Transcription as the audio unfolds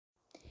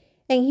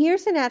And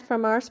here's an ad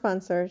from our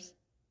sponsors.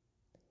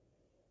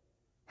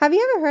 Have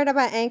you ever heard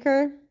about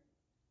Anchor?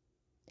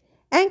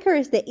 Anchor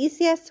is the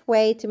easiest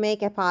way to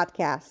make a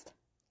podcast.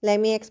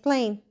 Let me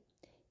explain.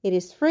 It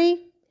is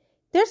free.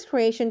 There's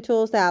creation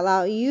tools that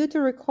allow you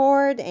to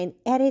record and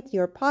edit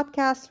your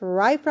podcast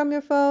right from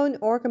your phone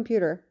or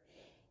computer.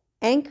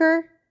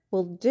 Anchor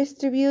will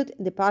distribute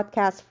the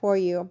podcast for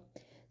you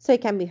so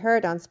it can be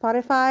heard on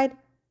Spotify,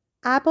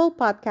 Apple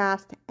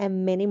Podcast,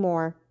 and many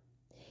more.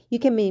 You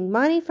can make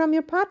money from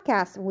your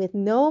podcast with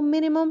no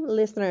minimum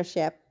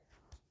listenership.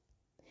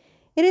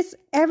 It is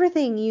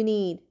everything you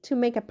need to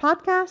make a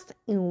podcast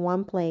in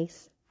one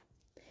place.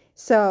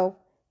 So,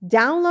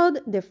 download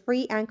the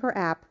free Anchor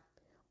app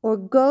or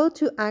go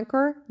to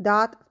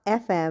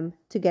anchor.fm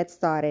to get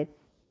started.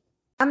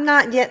 I'm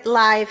not yet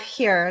live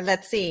here.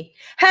 Let's see.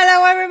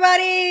 Hello,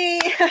 everybody.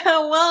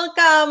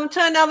 Welcome to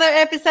another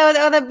episode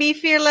of the Be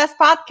Fearless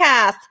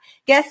podcast.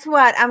 Guess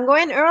what? I'm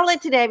going early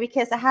today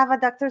because I have a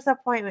doctor's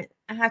appointment.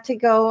 I have to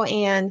go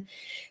and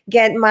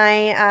get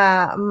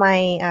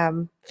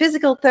my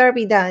physical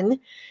therapy done.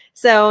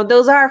 So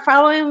those are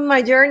following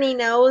my journey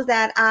knows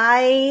that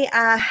I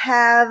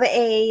have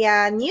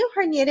a new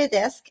herniated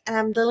disc and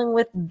I'm dealing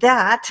with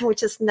that,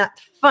 which is not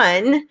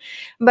fun.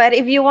 But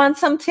if you want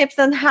some tips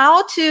on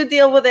how to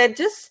deal with it,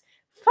 just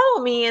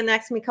follow me and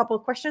ask me a couple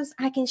of questions.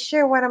 I can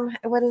share what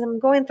I'm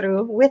going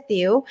through with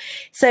you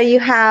so you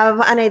have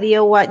an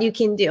idea what you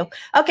can do.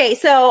 Okay,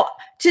 so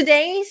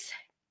today's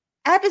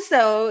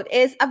episode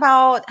is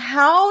about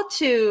how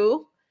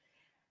to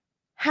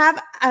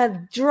have a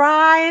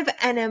drive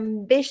and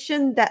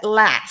ambition that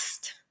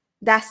lasts.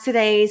 That's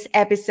today's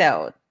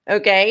episode.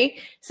 Okay,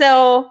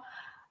 so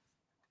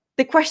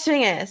the question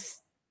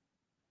is,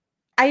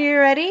 are you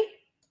ready?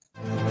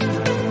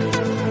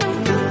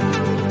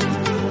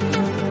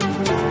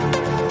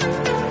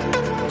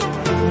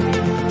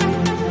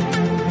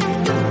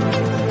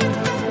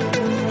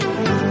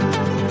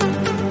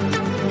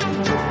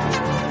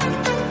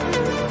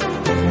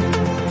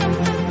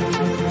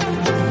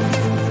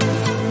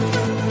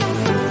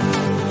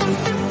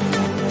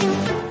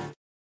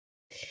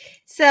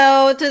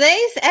 So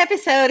today's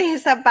episode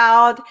is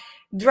about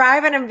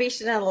drive and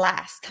ambition and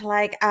last.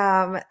 Like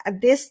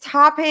this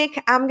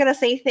topic, I'm going to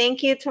say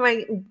thank you to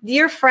my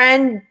dear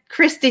friend,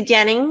 Christy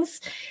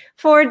Jennings,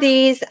 for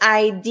this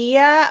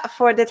idea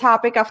for the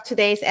topic of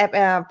today's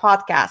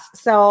podcast.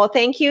 So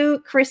thank you,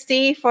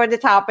 Christy, for the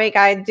topic.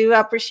 I do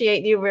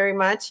appreciate you very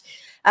much.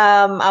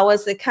 I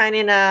was kind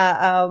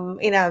of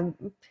in a,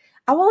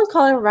 I won't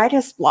call it a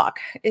writer's block.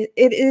 It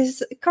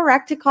is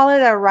correct to call it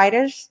a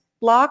writer's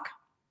block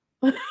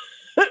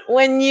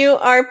when you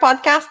are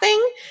podcasting.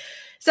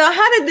 So I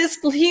had this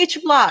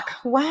huge block.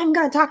 What I'm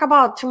going to talk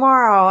about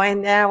tomorrow,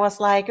 and I was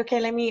like, okay,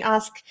 let me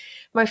ask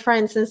my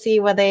friends and see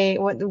what they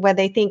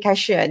think I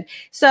should.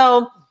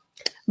 So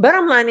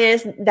bottom line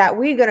is that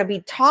we're going to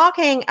be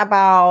talking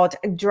about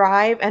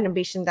drive and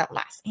ambition that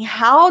lasts.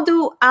 How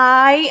do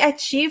I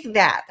achieve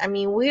that? I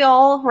mean, we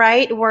all,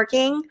 right,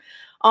 working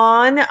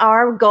on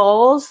our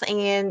goals,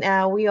 and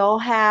we all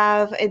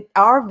have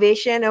our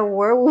vision of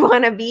where we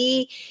want to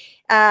be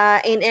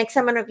in X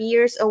amount of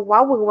years of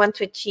what we want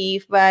to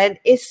achieve. But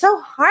it's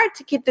so hard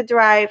to keep the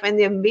drive and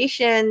the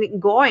ambition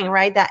going,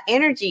 right? That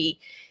energy.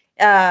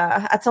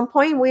 At some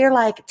point, we're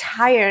like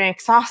tired and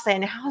exhausted.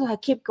 And how do I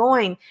keep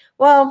going?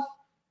 Well,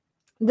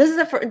 this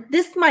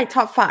is my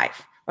top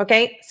 5.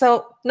 Okay.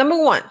 So number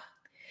 1,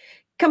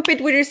 compete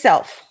with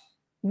yourself.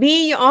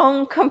 Be your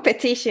own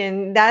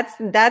competition.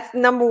 That's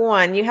number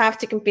 1. You have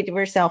to compete with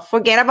yourself.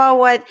 Forget about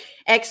what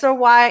X or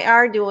Y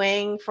are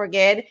doing.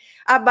 Forget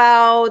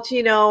about,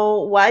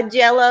 what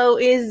Jello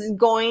is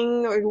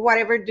going or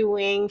whatever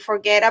doing.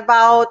 Forget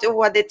about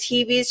what the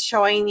TV is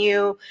showing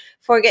you.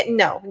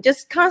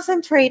 Just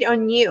concentrate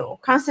on you.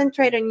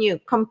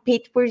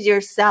 Compete with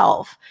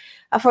yourself.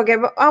 Forget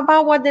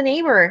about what the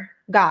neighbor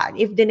got.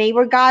 If the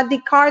neighbor got the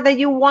car that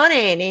you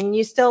wanted and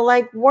you still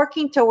like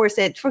working towards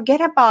it, forget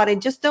about it.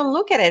 Just don't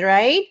look at it,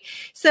 right?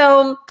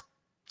 So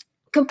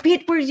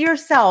compete with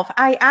yourself.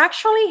 I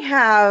actually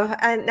have,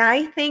 and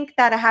I think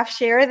that I have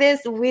shared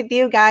this with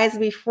you guys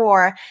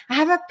before. I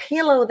have a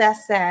pillow that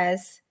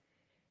says,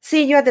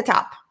 see you at the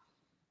top.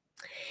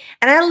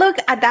 And I look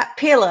at that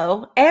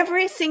pillow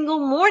every single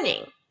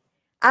morning.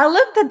 I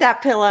looked at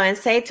that pillow and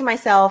say to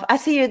myself, I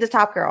see you at the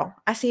top, girl.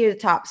 I see you at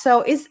the top.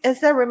 So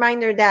it's a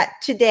reminder that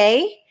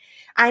today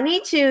I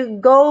need to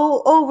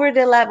go over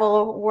the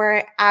level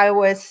where I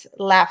was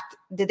left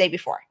the day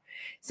before.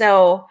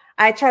 So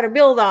I try to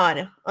build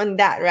on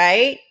that,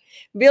 right?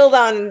 Build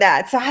on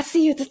that. So I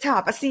see you at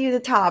the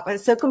top.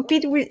 And so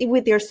compete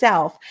with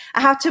yourself.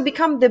 I have to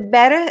become the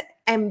better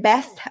and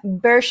best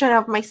version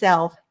of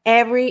myself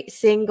every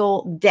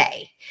single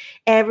day.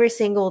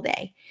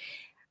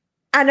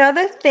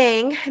 Another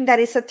thing that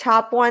is a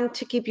top one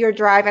to keep your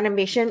drive and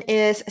ambition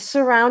is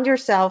surround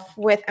yourself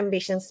with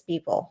ambitious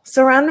people.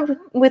 Surround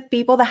with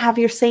people that have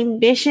your same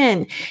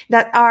vision,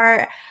 that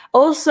are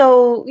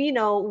also,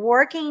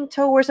 working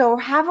towards or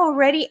have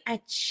already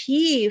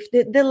achieved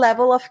the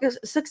level of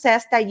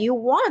success that you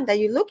want, that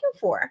you're looking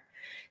for.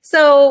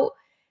 So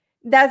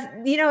that's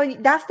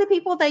the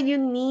people that you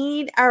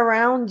need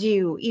around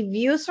you. If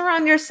you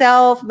surround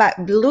yourself by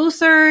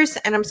losers,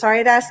 and I'm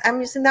sorry that I'm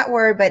using that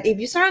word, but if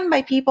you surround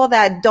by people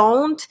that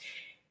don't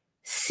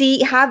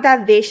have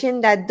that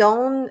vision, that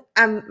don't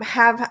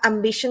have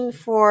ambition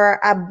for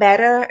a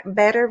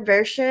better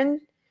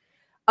version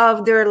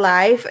of their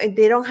life, if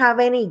they don't have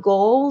any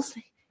goals,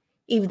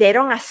 if they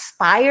don't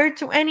aspire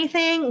to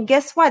anything,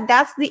 guess what?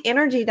 That's the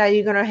energy that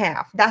you're gonna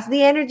have. That's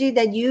the energy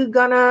that you're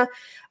gonna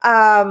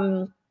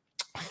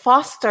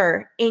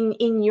foster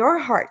in your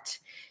heart.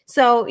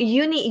 So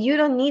you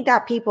don't need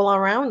that people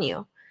around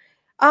you.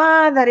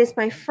 That is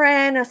my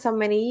friend of so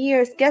many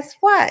years. Guess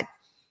what?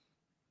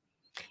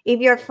 If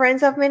your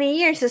friends of many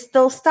years is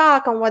still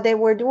stuck on what they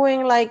were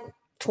doing like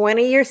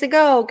 20 years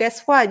ago,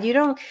 guess what? You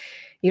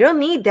don't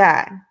need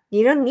that.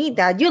 You don't need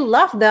that. You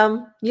love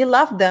them. You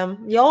love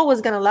them. You're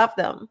always gonna love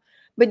them.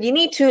 But you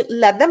need to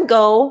let them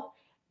go,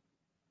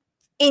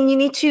 and you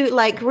need to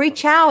like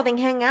reach out and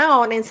hang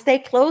out and stay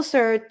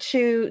closer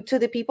to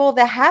the people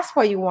that has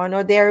what you want,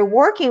 or they're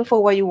working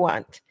for what you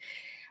want.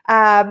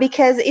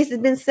 Because it's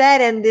been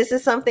said, and this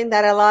is something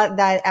that a lot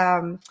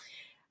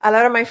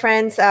of my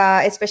friends,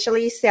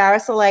 especially Sarah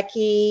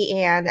Selecki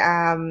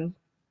and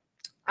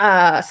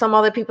some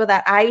other people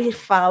that I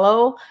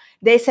follow,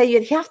 they say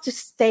you have to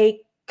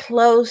stay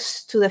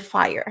close to the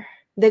fire.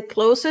 The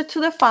closer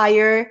to the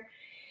fire,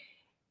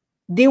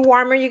 the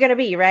warmer you're gonna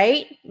be,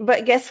 right?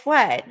 But guess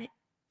what?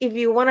 If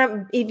you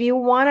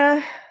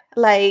wanna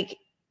like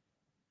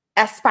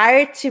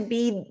aspire to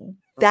be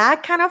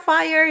that kind of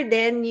fire,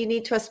 then you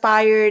need to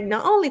aspire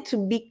not only to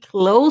be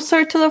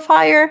closer to the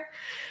fire,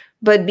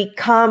 but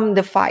become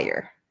the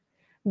fire.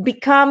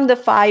 Become the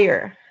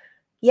fire.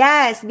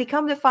 Yes,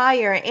 become the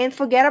fire, and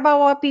forget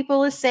about what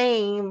people is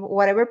saying,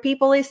 whatever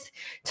people is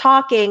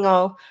talking,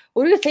 or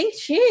what do you think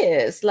she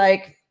is?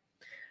 Like,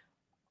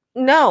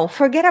 no,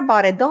 forget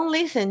about it. Don't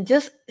listen.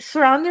 Just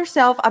surround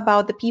yourself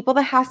about the people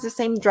that has the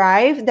same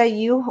drive that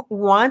you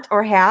want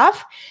or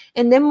have,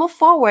 and then move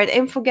forward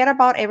and forget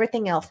about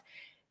everything else.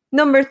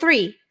 Number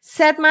 3,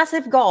 set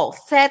massive goals.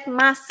 Set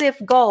massive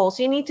goals.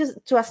 You need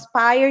to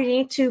aspire. You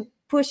need to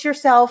push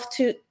yourself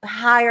to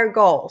higher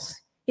goals.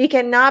 You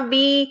cannot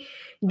be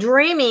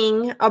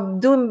dreaming of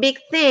doing big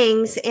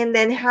things and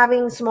then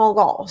having small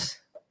goals.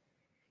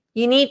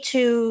 You need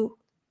to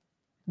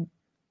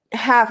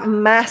have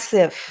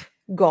massive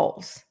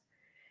goals.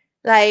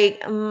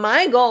 Like,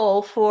 my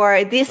goal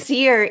for this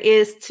year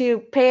is to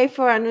pay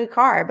for a new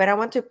car, but I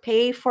want to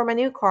pay for my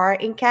new car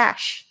in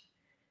cash.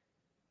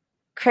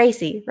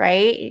 Crazy,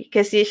 right?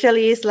 Because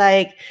usually it's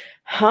like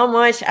how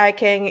much I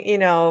can,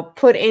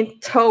 put in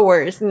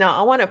towards. No,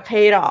 I want to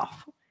pay it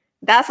off.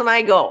 That's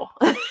my goal.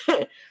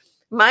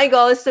 My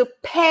goal is to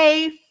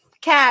pay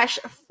cash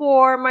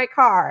for my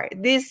car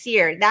this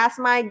year. That's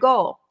my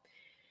goal.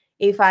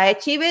 If I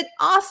achieve it,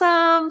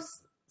 awesome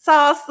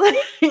sauce,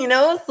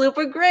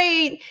 super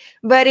great.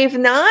 But if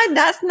not,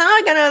 that's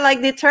not gonna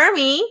like deter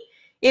me.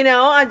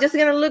 I'm just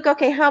gonna look,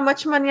 okay, how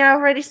much money I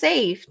already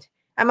saved.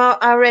 I'm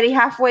already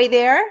halfway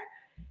there.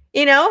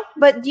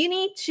 But you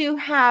need to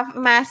have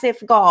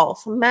massive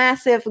goals.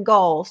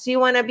 You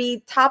want to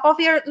be top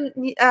leader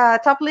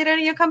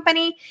in your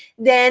company,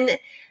 then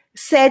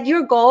set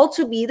your goal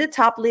to be the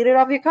top leader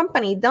of your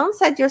company. Don't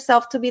set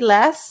yourself to be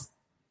less.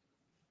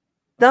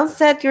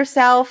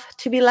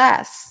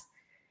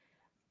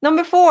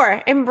 Number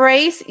 4,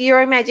 embrace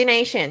your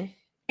imagination.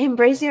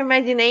 Embrace your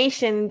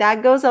imagination.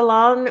 That goes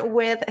along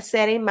with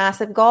setting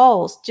massive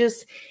goals.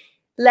 Just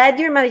let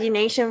your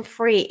imagination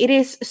free. It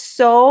is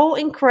so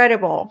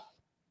incredible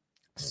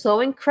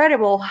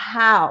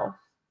how,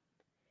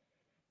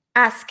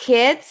 as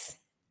kids,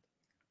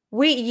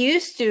 we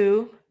used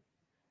to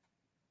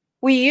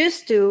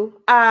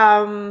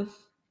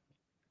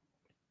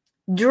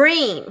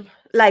dream,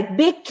 like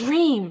big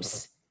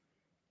dreams.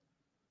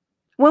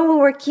 When we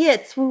were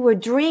kids, we would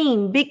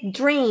dream big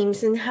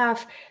dreams and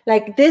have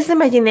like this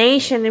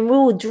imagination, and we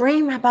would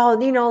dream about,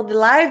 the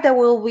life that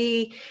we'll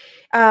be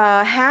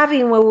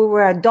having when we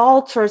were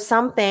adults or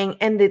something.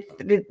 And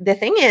the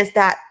thing is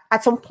that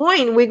at some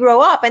point we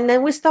grow up and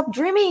then we stop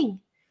dreaming.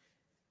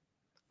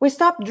 We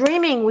stop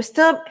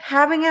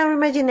having our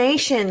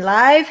imagination.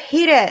 Life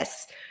hit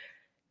us.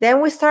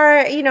 Then we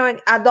start,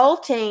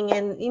 adulting,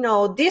 and,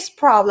 this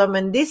problem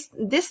and this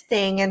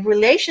thing and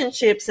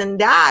relationships and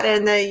that,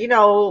 and, that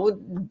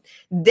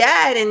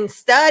and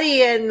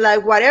study and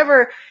like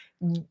whatever,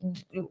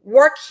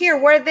 work here,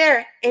 work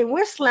there. And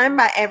we're slammed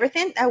by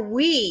everything that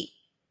we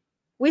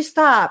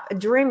stop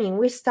dreaming.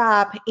 We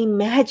stop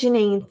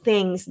imagining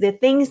things, the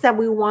things that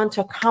we want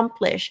to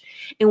accomplish.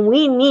 And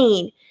we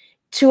need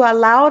to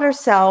allow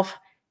ourselves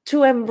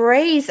to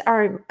embrace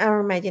our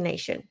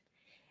imagination.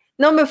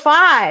 Number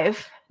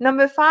five,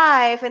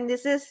 and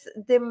this is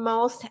the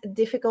most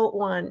difficult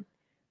one,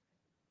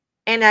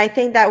 and I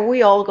think that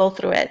we all go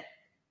through it.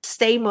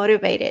 Stay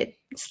motivated.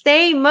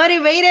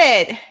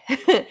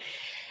 It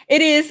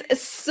is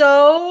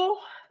so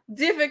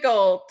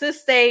difficult to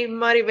stay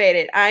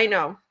motivated. I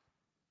know.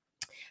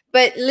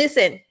 But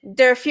listen,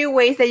 there are a few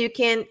ways that you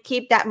can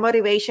keep that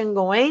motivation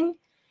going.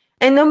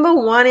 And number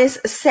one is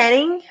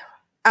setting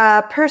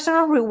a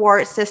personal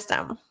reward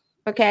system.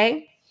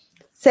 Okay.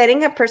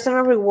 Setting a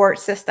personal reward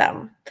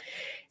system.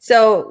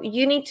 So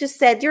you need to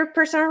set your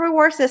personal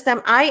reward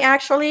system. I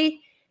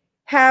actually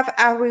have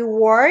a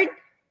reward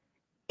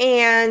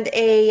and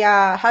a,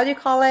 how do you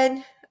call it?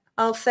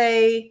 I'll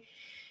say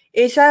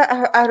it's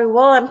a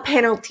reward and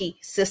penalty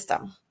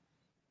system.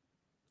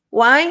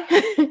 Why?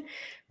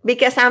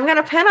 Because I'm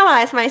gonna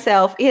penalize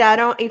myself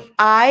if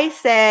I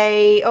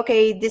say,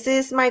 okay, this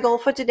is my goal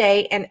for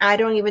today, and I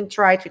don't even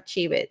try to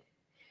achieve it,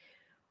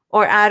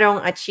 or I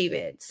don't achieve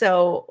it.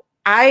 So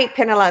I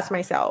penalize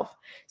myself.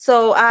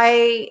 So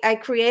I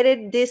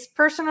created this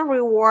personal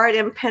reward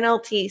and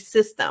penalty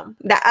system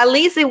that at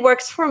least it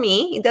works for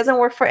me. It doesn't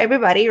work for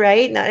everybody,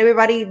 right? Not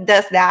everybody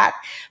does that.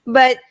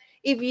 But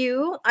if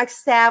you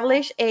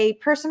establish a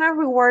personal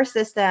reward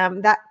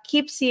system that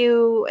keeps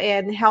you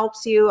and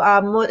helps you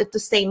to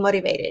stay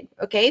motivated,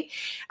 okay?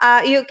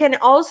 You can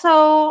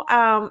also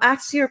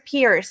ask your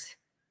peers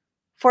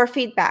for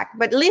feedback.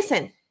 But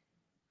listen,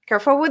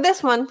 careful with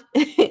this one.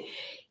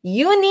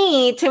 You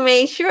need to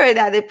make sure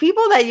that the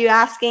people that you're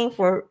asking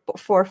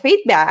for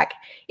feedback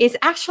is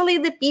actually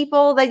the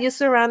people that you're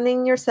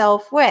surrounding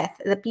yourself with,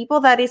 the people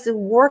that is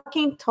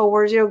working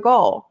towards your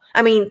goal.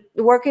 I mean,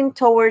 working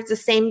towards the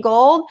same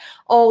goal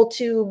or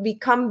to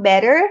become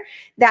better,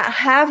 that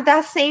have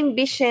that same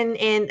vision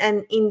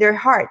in their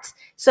hearts.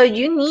 So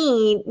you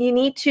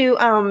need to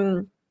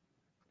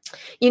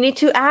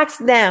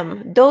ask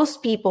them, those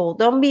people.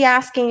 Don't be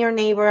asking your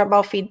neighbor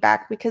about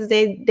feedback because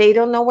they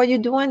don't know what you're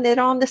doing. They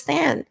don't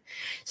understand.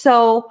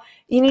 So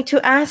you need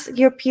to ask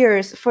your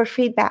peers for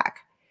feedback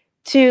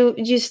to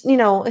just,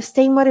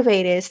 stay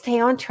motivated, stay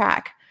on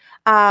track.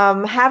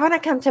 Have an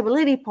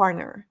accountability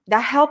partner. That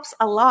helps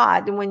a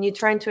lot when you're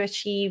trying to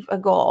achieve a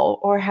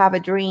goal or have a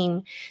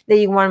dream that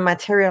you want to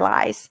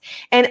materialize.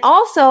 And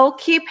also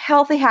keep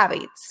healthy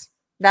habits.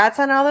 That's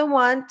another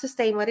one to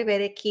stay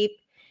motivated. Keep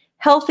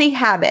healthy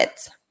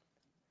habits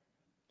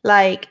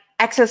like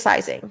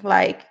exercising,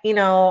 like,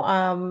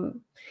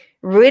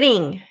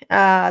 reading,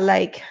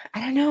 like, I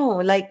don't know,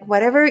 like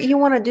whatever you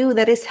want to do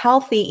that is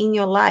healthy in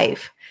your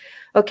life.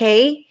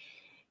 Okay.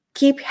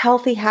 Keep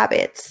healthy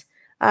habits.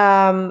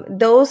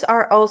 Those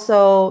are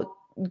also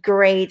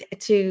great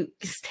to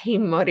stay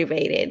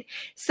motivated.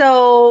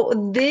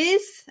 So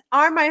these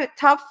are my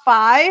top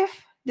 5.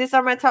 These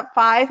are my top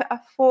 5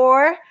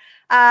 for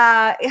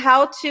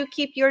how to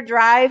keep your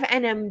drive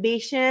and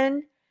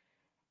ambition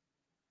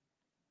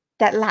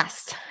that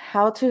last.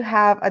 How to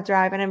have a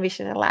drive and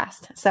ambition that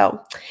last.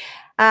 So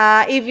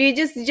if you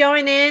just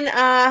join in,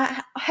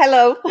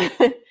 hello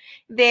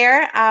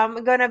there.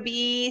 I'm gonna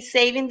be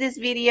saving this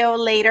video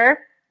later.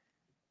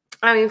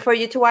 For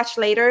you to watch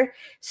later.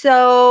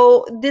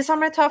 So these are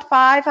my top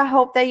 5. I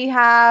hope that you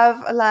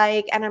have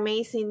like an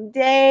amazing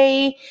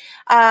day.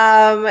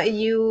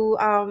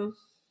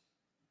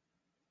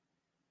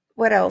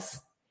 What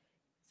else?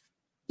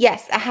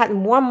 Yes, I had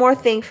one more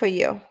thing for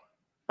you.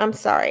 I'm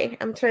sorry.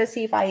 I'm trying to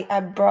see if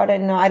I brought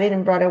it. No, I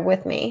didn't brought it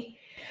with me.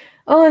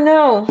 Oh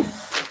no.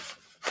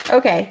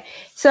 Okay.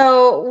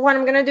 So what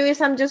I'm gonna do is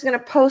I'm just gonna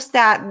post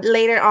that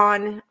later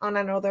on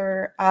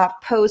another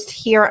post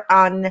here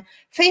on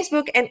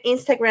Facebook and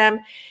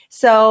Instagram.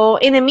 So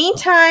in the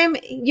meantime,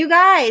 you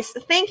guys,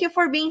 thank you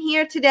for being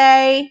here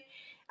today.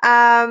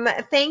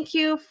 Thank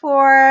you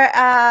for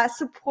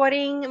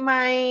supporting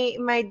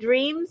my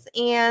dreams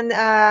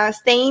and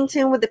staying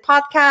tuned with the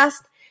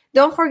podcast.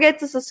 Don't forget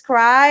to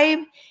subscribe.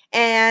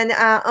 And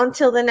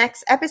until the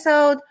next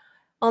episode,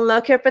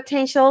 unlock your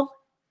potential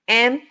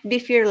and be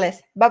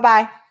fearless.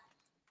 Bye-bye.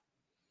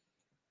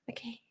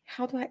 Okay,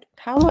 how do I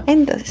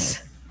end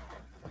this?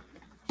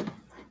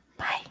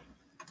 Bye.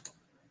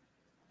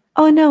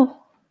 Oh no.